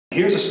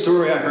Here's a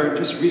story I heard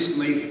just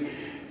recently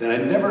that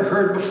I'd never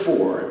heard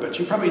before, but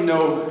you probably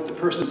know the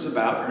person it's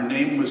about. Her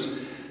name was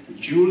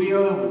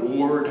Julia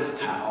Ward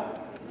Howe.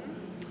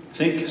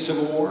 Think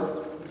Civil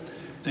War?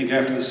 Think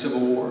after the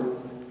Civil War?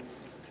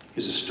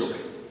 Here's a story.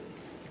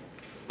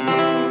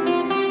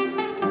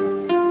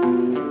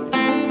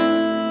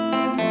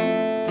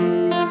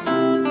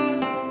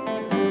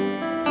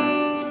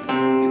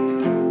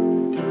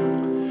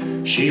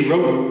 She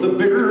wrote the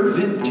bitter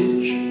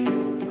vintage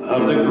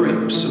of the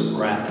grapes of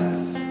wrath.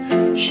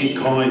 She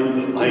coined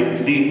the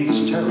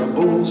lightning's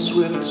terrible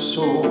swift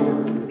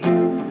sword.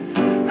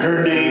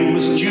 Her name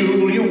was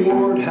Julia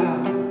Ward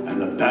Howe, and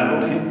the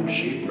battle hymn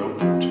she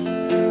wrote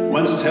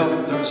once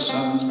helped our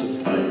sons to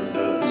fight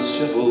the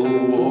Civil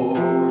War.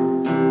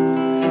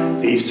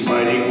 These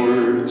fighting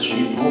words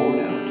she poured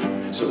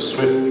out so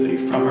swiftly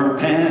from her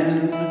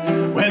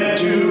pen went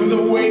to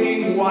the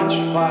waiting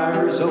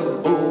watchfires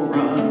of Bull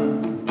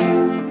Run.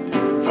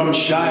 From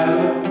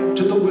Shiloh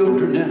to the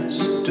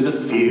wilderness, to the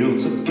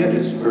fields of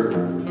Gettysburg,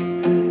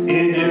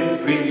 in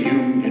every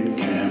Union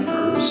camp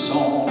her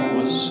song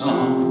was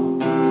sung.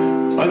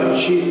 But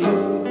she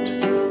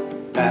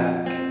looked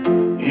back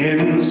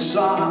in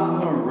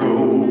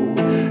sorrow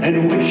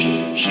and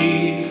wished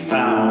she'd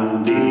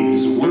found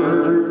these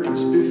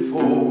words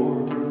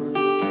before.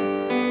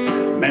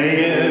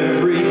 May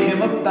every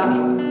hymn of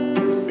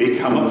battle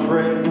become a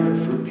prayer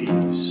for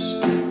peace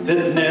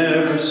that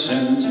never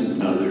sends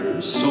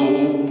another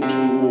soul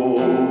to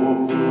war.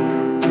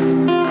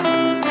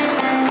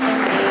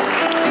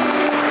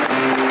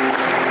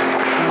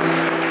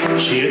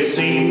 She had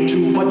seen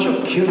too much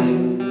of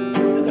killing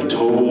and the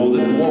toll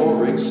that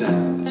war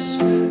exacts,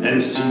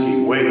 and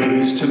seeking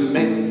ways to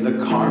make the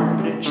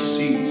carnage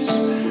cease,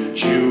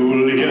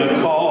 Julia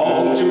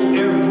called to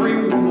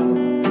every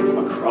woman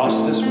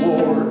across this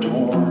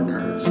war-torn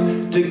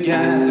earth to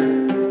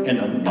gather in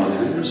a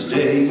Mother's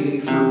Day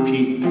for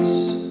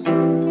peace.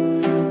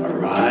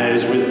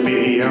 Arise with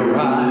me,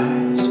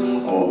 arise,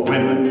 all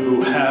women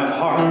who have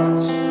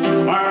hearts.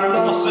 Our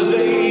losses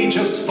age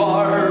us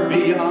far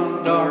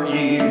beyond our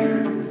years.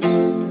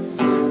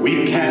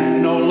 We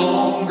can no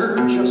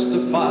longer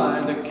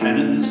justify the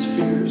cannon's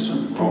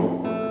fearsome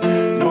roar,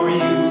 nor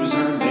use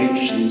our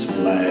nation's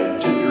flag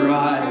to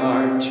dry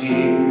our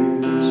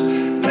tears.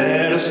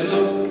 Let us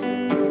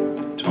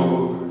look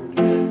toward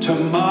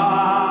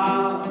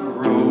tomorrow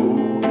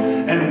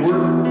and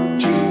work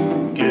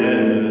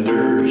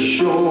together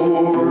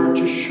shore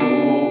to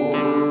shore,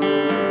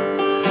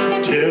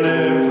 till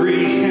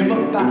every hymn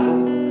of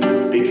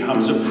battle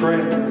becomes a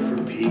prayer for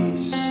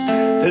peace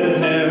that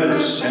never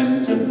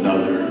sends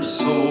another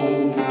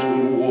soul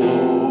to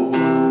war.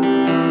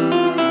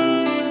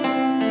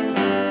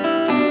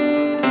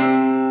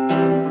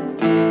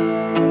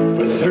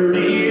 For 30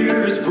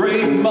 years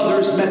brave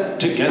mothers met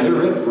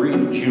together every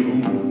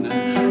June.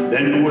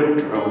 Then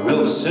Woodrow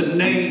Wilson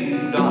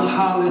named a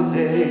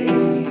holiday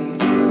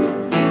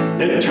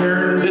that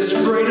turned this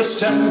great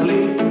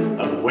assembly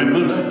of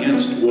women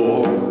against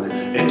war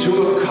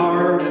into a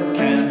card and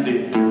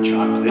candy,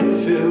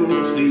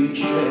 chocolate-filled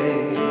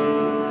cliche.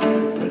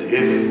 But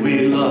if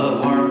we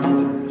love our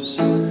mothers,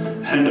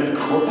 and of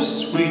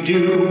course we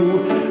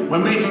do,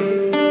 when we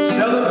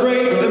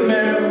celebrate them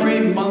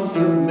every month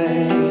of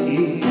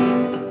May,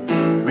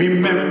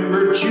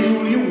 remember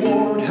Julia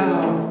Ward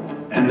Howe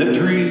and the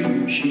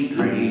dream she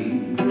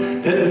dreamed,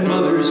 that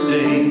Mother's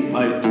Day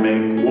might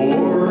make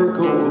war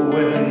go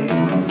away.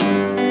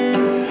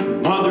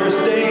 Mother's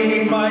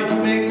Day might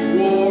make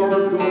war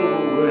go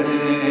away.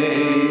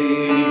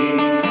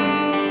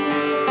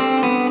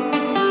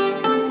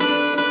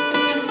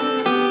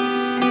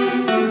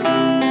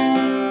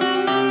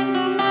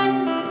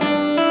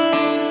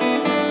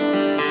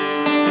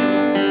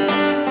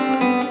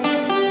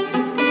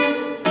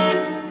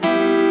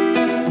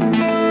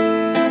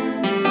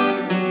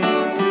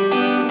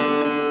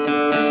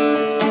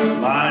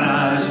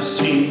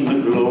 Seen the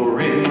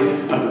glory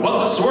of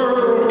what this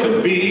world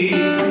could be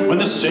when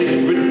the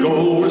sacred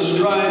goal we're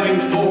striving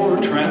for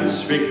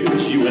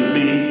transfigures you and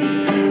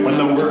me, when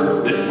the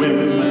work that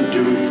women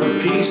do for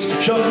peace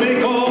shall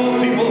make all